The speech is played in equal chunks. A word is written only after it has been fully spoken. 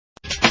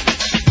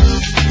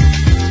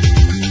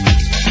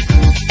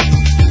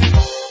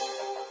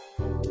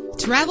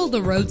Travel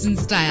the roads in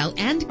style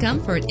and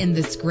comfort in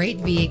this great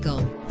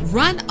vehicle.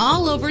 Run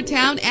all over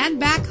town and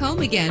back home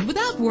again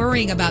without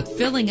worrying about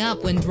filling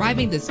up when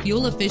driving this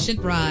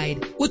fuel-efficient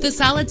ride. With a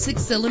solid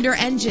 6-cylinder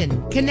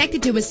engine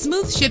connected to a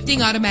smooth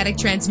shifting automatic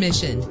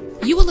transmission,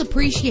 you will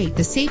appreciate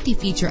the safety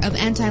feature of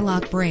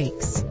anti-lock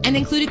brakes. An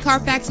included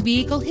Carfax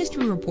Vehicle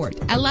History Report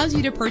allows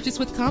you to purchase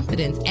with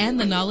confidence and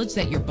the knowledge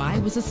that your buy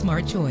was a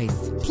smart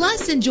choice.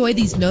 Plus, enjoy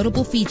these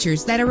notable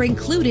features that are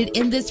included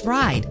in this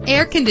ride: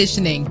 air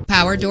conditioning,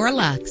 power door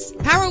locks,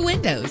 power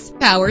windows,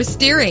 power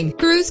steering,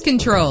 cruise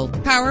control,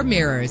 power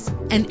mirrors,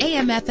 an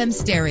AM/FM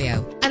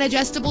stereo, an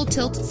adjustable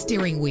tilt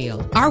steering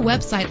wheel. Our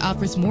website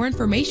offers more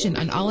information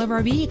on all of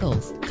our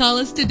vehicles. Call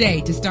us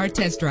today to start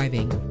test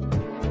driving.